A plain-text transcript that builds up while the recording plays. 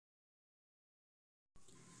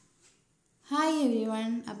Hi every one.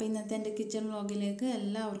 അപ്പോൾ ഇന്നത്തെ എൻ്റെ കിച്ചൺ വ്ളോഗിലേക്ക്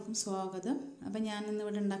എല്ലാവർക്കും സ്വാഗതം. അപ്പോൾ ഞാനിന്ന്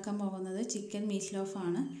ഇവിടെ ഉണ്ടാക്കാൻ പോകുന്നത് ചിക്കൻ മീറ്റ്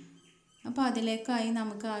ലോഫാണ്. അപ്പോൾ അതിലേക്കായി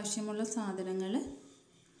നമുക്ക് ആവശ്യമുള്ള സാധനങ്ങൾ: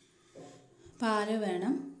 പാല്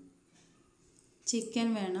വേണം, ചിക്കൻ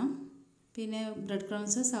വേണം, പിന്നെ ബ്രെഡ്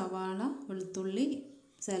ക്രംസ്, സവാള, വെളുത്തുള്ളി,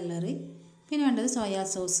 സെല്ലറി, പിന്നെ വേണ്ടത് സോയാ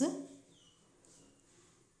സോസ്,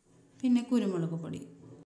 പിന്നെ കുരുമുളക് പൊടി.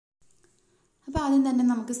 അപ്പോൾ ആദ്യം തന്നെ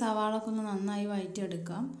നമുക്ക് സവാള ഒന്ന് നന്നായി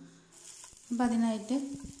വഴറ്റിയെടുക്കാം. അപ്പോൾ അതിനായിട്ട്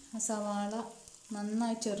സവാള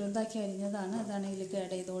നന്നായി ചെറുതാക്കി അരിഞ്ഞതാണ്, അതാണ് ഇതിലേക്ക്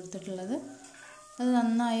ആഡ് ചെയ്ത് കൊടുത്തിട്ടുള്ളത്. അത്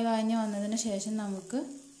നന്നായി വഴഞ്ഞ് വന്നതിന് ശേഷം നമുക്ക്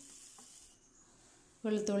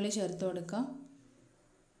വെളുത്തുള്ളി ചേർത്ത് കൊടുക്കാം.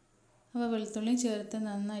 അപ്പോൾ വെളുത്തുള്ളി ചേർത്ത്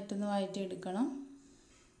നന്നായിട്ടൊന്ന് വഴറ്റിയെടുക്കണം.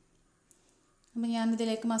 അപ്പോൾ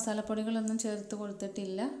ഞാനിതിലേക്ക് മസാലപ്പൊടികളൊന്നും ചേർത്ത്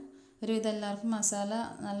കൊടുത്തിട്ടില്ല. ഒരുവിധം എല്ലാവർക്കും മസാല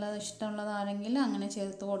നല്ല ഇഷ്ടമുള്ളതാണെങ്കിൽ അങ്ങനെ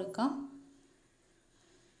ചേർത്ത് കൊടുക്കാം.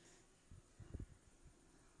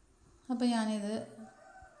 അപ്പോൾ ഞാനിത്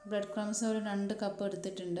ബ്രെഡ് ക്രംസ് ഒരു 2 കപ്പ്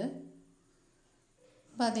എടുത്തിട്ടുണ്ട്.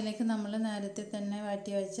 അപ്പോൾ അതിലേക്ക് നമ്മൾ നേരത്തെ തന്നെ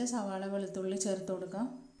വഴറ്റി വെച്ച സവാള, വെളുത്തുള്ളി ചേർത്ത് കൊടുക്കാം.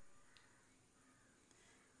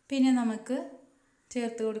 പിന്നെ നമുക്ക്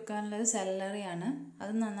ചേർത്ത് കൊടുക്കാനുള്ളത് സെല്ലറിയാണ്.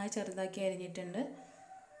 അത് നന്നായി ചെറുതാക്കി അരിഞ്ഞിട്ടുണ്ട്.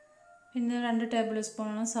 പിന്നെ 2 ടേബിൾ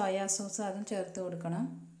സ്പൂണോളം സോയാ സോസ് അതും ചേർത്ത് കൊടുക്കണം.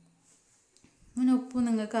 പിന്നെ ഉപ്പ്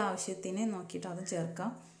നിങ്ങൾക്ക് ആവശ്യത്തിന് നോക്കിയിട്ട് അതും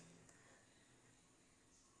ചേർക്കാം.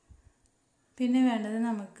 പിന്നെ വേണ്ടത്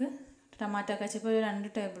നമുക്ക് ടൊമാറ്റോ കെച്ചപ്പ് ഒരു 2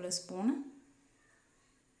 ടേബിൾ സ്പൂൺ.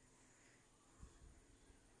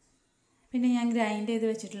 പിന്നെ ഞാൻ ഗ്രൈൻഡ് ചെയ്ത്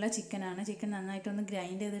വെച്ചിട്ടുള്ള ചിക്കനാണ്. ചിക്കൻ നന്നായിട്ടൊന്ന്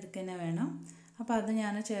ഗ്രൈൻഡ് ചെയ്തെടുക്കുക തന്നെ വേണം. അപ്പോൾ അത്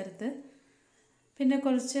ഞാൻ ചേർത്ത്, പിന്നെ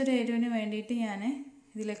കുറച്ചൊരു എരിവിന് വേണ്ടിയിട്ട് ഞാൻ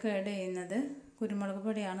ഇതിലേക്ക് ആഡ് ചെയ്യുന്നത് കുരുമുളക്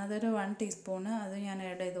പൊടിയാണ്. അതൊരു 1 ടീസ്പൂണ് അത് ഞാൻ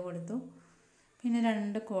ആഡ് ചെയ്ത് കൊടുത്തു. പിന്നെ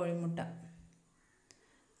 2 കോഴിമുട്ട.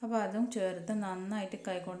 അപ്പോൾ അതും ചേർത്ത് നന്നായിട്ട്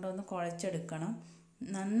കൈകൊണ്ടൊന്ന് കുഴച്ചെടുക്കണം.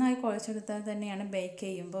 നന്നായി കുഴച്ചെടുത്താൽ തന്നെയാണ് ബേക്ക്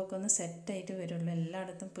ചെയ്യുമ്പോൾ ഒക്കെ ഒന്ന് സെറ്റായിട്ട് വരുള്ളൂ,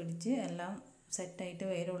 എല്ലായിടത്തും പിടിച്ച് എല്ലാം സെറ്റായിട്ട്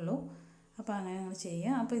വരുള്ളൂ. അപ്പോൾ അങ്ങനെ നമ്മൾ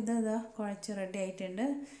ചെയ്യുക. അപ്പോൾ ഇതാ കുഴച്ച് റെഡി ആയിട്ടുണ്ട്.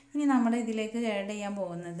 ഇനി നമ്മൾ ഇതിലേക്ക് ആഡ് ചെയ്യാൻ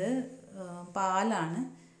പോകുന്നത് പാലാണ്.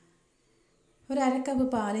 ഒരു 1/2 കപ്പ്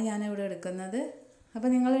പാല് ഞാനിവിടെ എടുക്കുന്നത്. അപ്പോൾ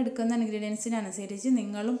നിങ്ങൾ എടുക്കുന്ന ഇൻഗ്രീഡിയൻസിനനുസരിച്ച്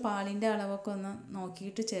നിങ്ങളും പാലിൻ്റെ അളവൊക്കെ ഒന്ന്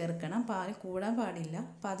നോക്കിയിട്ട് ചേർക്കണം. പാൽ കൂടാൻ പാടില്ല.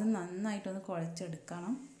 അപ്പോൾ അത് നന്നായിട്ടൊന്ന്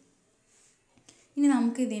കുഴച്ചെടുക്കണം. ഇനി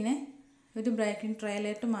നമുക്കിതിനെ ഒരു ബ്രേക്കിംഗ്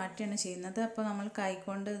ട്രേയിലോട്ട് മാറ്റിയാണ് ചെയ്യുന്നത്. അപ്പോൾ നമ്മൾ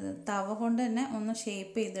കൈകൊണ്ട് തവ കൊണ്ട് തന്നെ ഒന്ന്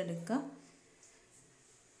ഷേപ്പ് ചെയ്തെടുക്കുക.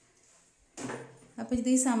 അപ്പോൾ ഇത്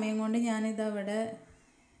ഈ സമയം കൊണ്ട് ഞാനിതവിടെ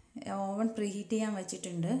ഓവൻ പ്രീഹീറ്റ് ചെയ്യാൻ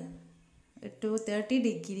വെച്ചിട്ടുണ്ട്. 230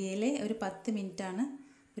 ഡിഗ്രിയിൽ ഒരു 10 മിനിറ്റാണ്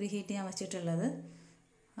പ്രീഹീറ്റ് ചെയ്യാൻ വെച്ചിട്ടുള്ളത്.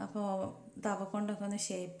 അപ്പോൾ തവ കൊണ്ടൊക്കെ ഒന്ന്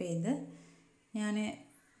ഷേപ്പ് ചെയ്ത് പിന്നെ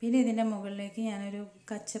ഇതിൻ്റെ മുകളിലേക്ക് ഞാനൊരു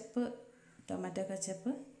ടൊമാറ്റോ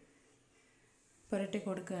കച്ചപ്പ് പുരട്ടി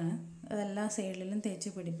കൊടുക്കുകയാണ്. അതെല്ലാ സൈഡിലും തേച്ച്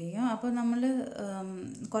പിടിപ്പിക്കും. അപ്പോൾ നമ്മൾ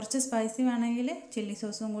കുറച്ച് സ്പൈസി വേണമെങ്കിൽ ചില്ലി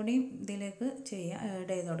സോസും കൂടി ഇതിലേക്ക് ആഡ്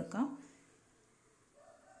ചെയ്ത് കൊടുക്കാം.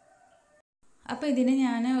 അപ്പോൾ ഇതിന്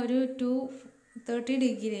ഞാൻ ഒരു 230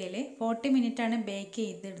 ഡിഗ്രിയിൽ 40 മിനിറ്റാണ് ബേക്ക്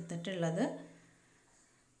ചെയ്തെടുത്തിട്ടുള്ളത്.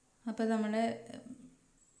 അപ്പോൾ നമ്മുടെ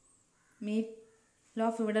മീറ്റ്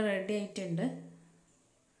ലോഫ് ഇവിടെ റെഡി ആയിട്ടുണ്ട്.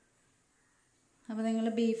 അപ്പോൾ നിങ്ങൾ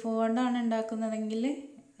ബീഫ് കൊണ്ടാണ് ഉണ്ടാക്കുന്നതെങ്കിൽ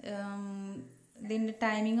ഇതിൻ്റെ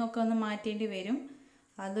ടൈമിംഗ് ഒക്കെ ഒന്ന് മാറ്റേണ്ടി വരും.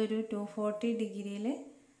 അതൊരു 240 ഡിഗ്രിയിൽ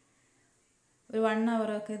ഒരു 1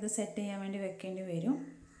 അവറൊക്കെ ഇത് സെറ്റ് ചെയ്യാൻ വേണ്ടി വെക്കേണ്ടി വരും.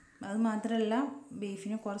 അത് മാത്രമല്ല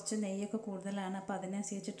ബീഫിന് കുറച്ച് നെയ്യൊക്കെ കൂടുതലാണ്. അപ്പോൾ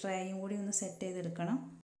അതിനനുസരിച്ച് ട്രേയും കൂടി ഒന്ന് സെറ്റ് ചെയ്തെടുക്കണം.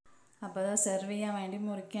 അപ്പോൾ അത് സെർവ് ചെയ്യാൻ വേണ്ടി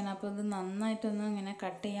മുറിക്കാൻ. അപ്പോൾ ഇത് നന്നായിട്ടൊന്ന് ഇങ്ങനെ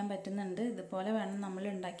കട്ട് ചെയ്യാൻ പറ്റുന്നുണ്ട്. ഇതുപോലെ വേണം നമ്മൾ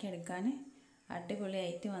ഉണ്ടാക്കിയെടുക്കാൻ.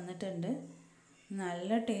 അടിപൊളിയായിട്ട് വന്നിട്ടുണ്ട്.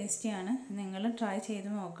 നല്ല ടേസ്റ്റിയാണ്. നിങ്ങൾ ട്രൈ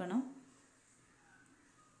ചെയ്ത് നോക്കണം.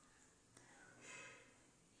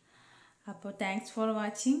 അപ്പോൾ താങ്ക്സ് ഫോർ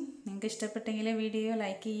വാച്ചിങ്. നിങ്ങൾക്ക് ഇഷ്ടപ്പെട്ടെങ്കിൽ വീഡിയോ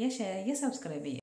ലൈക്ക് ചെയ്യുക, ഷെയർ ചെയ്യുക, സബ്സ്ക്രൈബ് ചെയ്യുക.